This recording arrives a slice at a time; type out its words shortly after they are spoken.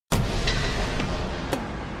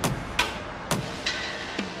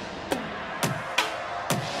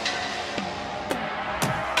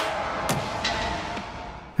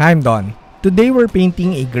Hi, I'm Don. Today we're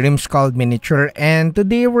painting a Grimskald miniature, and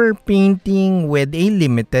today we're painting with a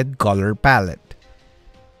limited color palette.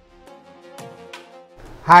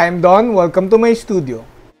 Hi, I'm Don. Welcome to my studio.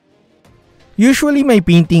 Usually my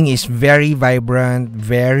painting is very vibrant,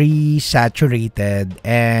 very saturated,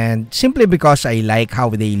 and simply because I like how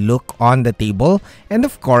they look on the table and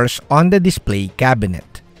of course on the display cabinet.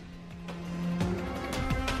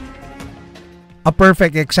 A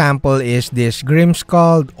perfect example is this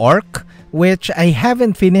Grimskald orc, which I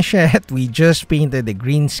haven't finished yet. We just painted the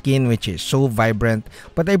green skin, which is so vibrant,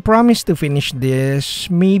 but I promise to finish this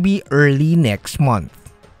maybe early next month.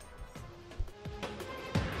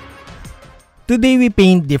 Today we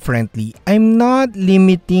paint differently. I'm not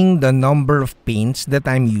limiting the number of paints that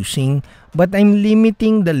I'm using, but I'm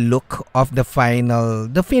limiting the look of the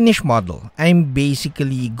finished model. I'm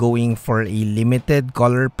basically going for a limited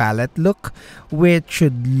color palette look, which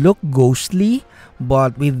should look ghostly,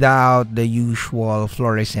 but without the usual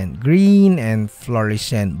fluorescent green and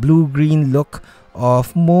fluorescent blue-green look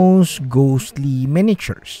of most ghostly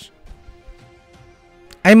miniatures.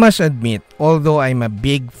 I must admit, although I'm a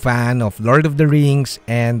big fan of Lord of the Rings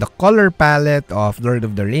and the color palette of Lord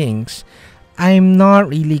of the Rings, I'm not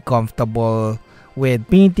really comfortable with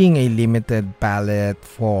painting a limited palette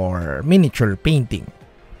for miniature painting.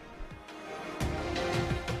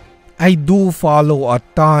 I do follow a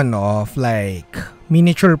ton of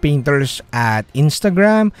miniature painters at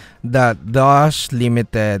Instagram that does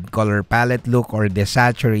limited color palette look or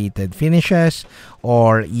desaturated finishes,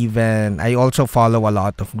 or even I also follow a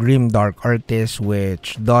lot of grimdark artists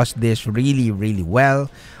which does this really well,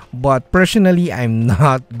 but personally I'm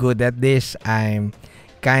not good at this. I'm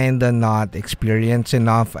kinda not experienced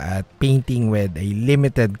enough at painting with a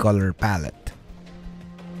limited color palette.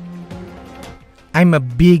 I'm a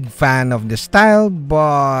big fan of the style,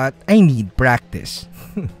 but I need practice.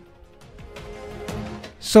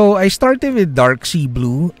 So I started with dark sea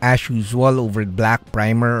blue as usual over black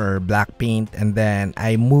primer or black paint, and then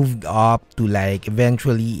I moved up to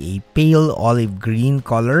eventually a pale olive green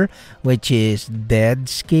color, which is dead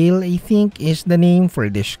scale, I think is the name for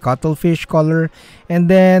this cuttlefish color. And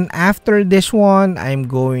then after this one, I'm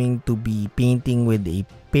going to be painting with a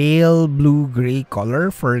pale blue-gray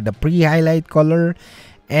color for the pre-highlight color.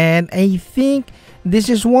 And I think this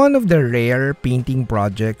is one of the rare painting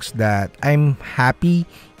projects that I'm happy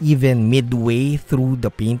even midway through the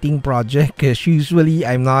painting project, because usually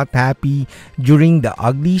I'm not happy during the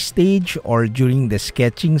ugly stage or during the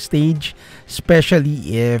sketching stage,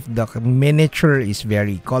 especially if the miniature is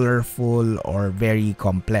very colorful or very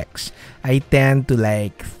complex. I tend to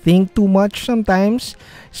think too much sometimes,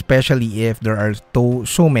 especially if there are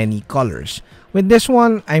so many colors. With this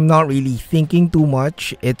one, I'm not really thinking too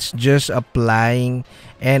much. It's just applying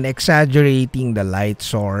and exaggerating the light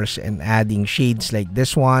source and adding shades. Like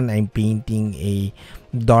this one, I'm painting a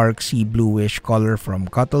dark sea bluish color from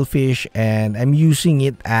cuttlefish, and I'm using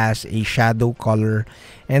it as a shadow color.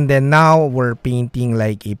 And then now we're painting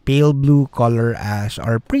a pale blue color as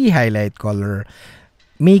our pre-highlight color,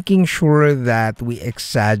 making sure that we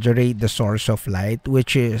exaggerate the source of light,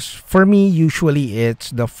 which is, for me, usually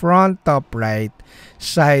it's the front top right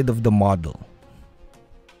side of the model.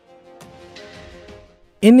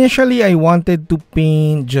 Initially, I wanted to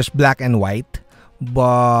paint just black and white,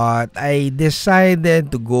 but I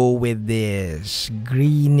decided to go with this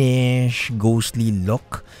greenish ghostly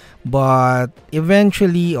look. But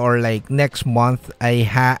eventually, or next month,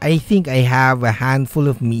 I think I have a handful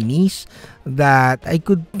of minis that I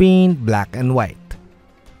could paint black and white.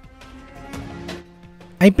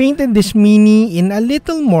 I painted this mini in a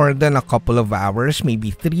little more than a couple of hours,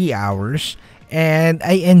 maybe 3 hours, and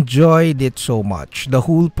I enjoyed it so much. The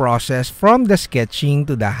whole process, from the sketching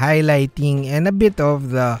to the highlighting and a bit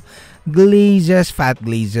of the glazes, fat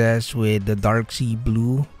glazes with the dark sea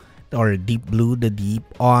blue or deep blue, the deep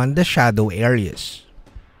on the shadow areas.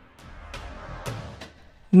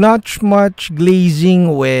 Not much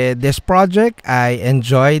glazing with this project. I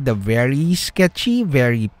enjoyed the very sketchy,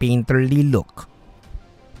 very painterly look.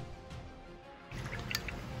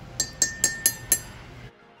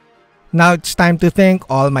 Now it's time to thank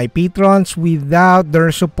all my patrons. Without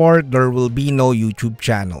their support, there will be no YouTube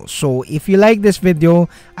channel. So if you like this video,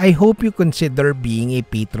 I hope you consider being a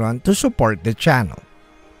patron to support the channel.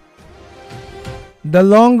 The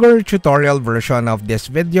longer tutorial version of this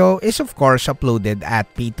video is of course uploaded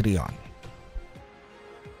at Patreon.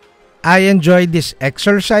 I enjoyed this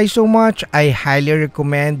exercise so much, I highly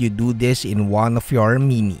recommend you do this in one of your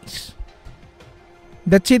minis.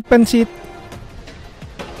 That's it, Pansit!